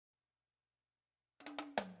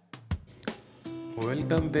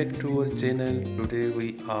Welcome back to our channel. Today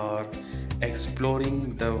we are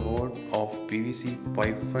exploring the world of PVC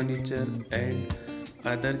pipe furniture and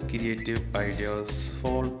other creative ideas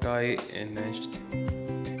for tie-enhanced.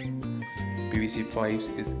 PVC pipes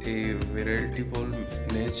is a veritable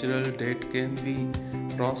natural that can be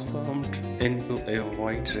transformed into a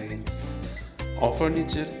wide range of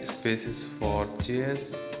furniture spaces for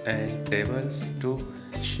chairs and tables to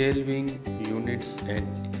shelving units and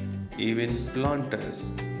even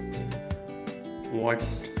planters. What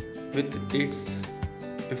with its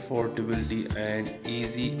affordability and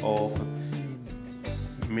easy of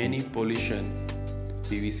manipulation,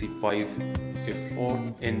 PVC pipe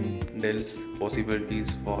afford endless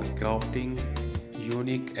possibilities for crafting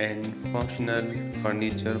unique and functional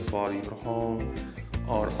furniture for your home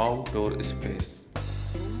or outdoor space.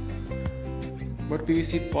 But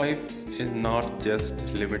PVC pipe is not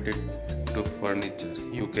just limited to furniture.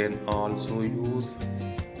 You can also use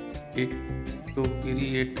it to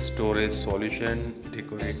create storage solution,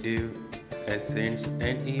 decorative accents,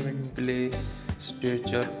 and even play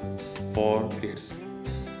stature for kids.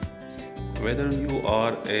 Whether you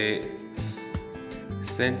are a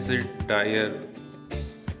sensitive dyer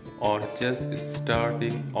or just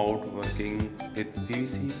starting out working with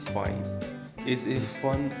PVC pipe is a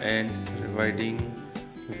fun and rewarding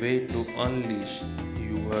way to unleash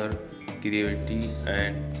your creativity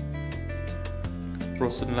and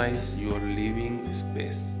personalize your living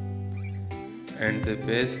space. And the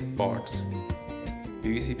best parts,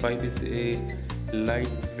 PVC pipe is a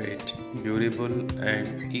lightweight, durable,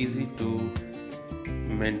 and easy to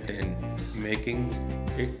maintain, making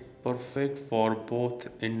it perfect for both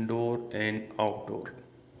indoor and outdoor.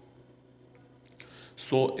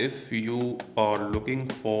 So, if you are looking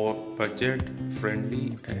for budget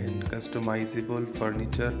friendly and customizable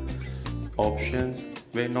furniture options,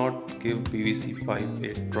 why not give PVC pipe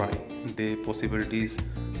a try? The possibilities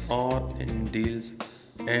are endless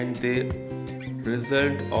and the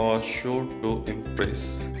result are sure to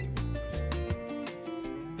impress.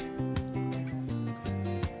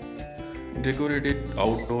 Decorated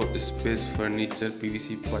outdoor space furniture,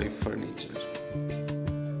 PVC pipe furniture.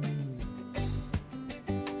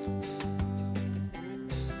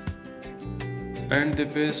 And the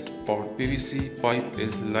best part, PVC pipe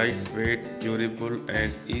is lightweight, durable,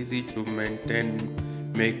 and easy to maintain,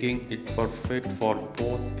 making it perfect for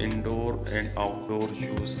both indoor and outdoor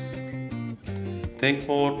use. Thanks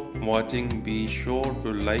for watching. Be sure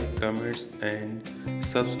to like, comments, and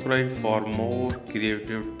subscribe for more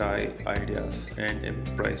creative tie ideas and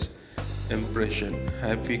impression.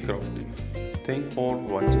 Happy crafting. Thanks for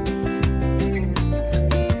watching.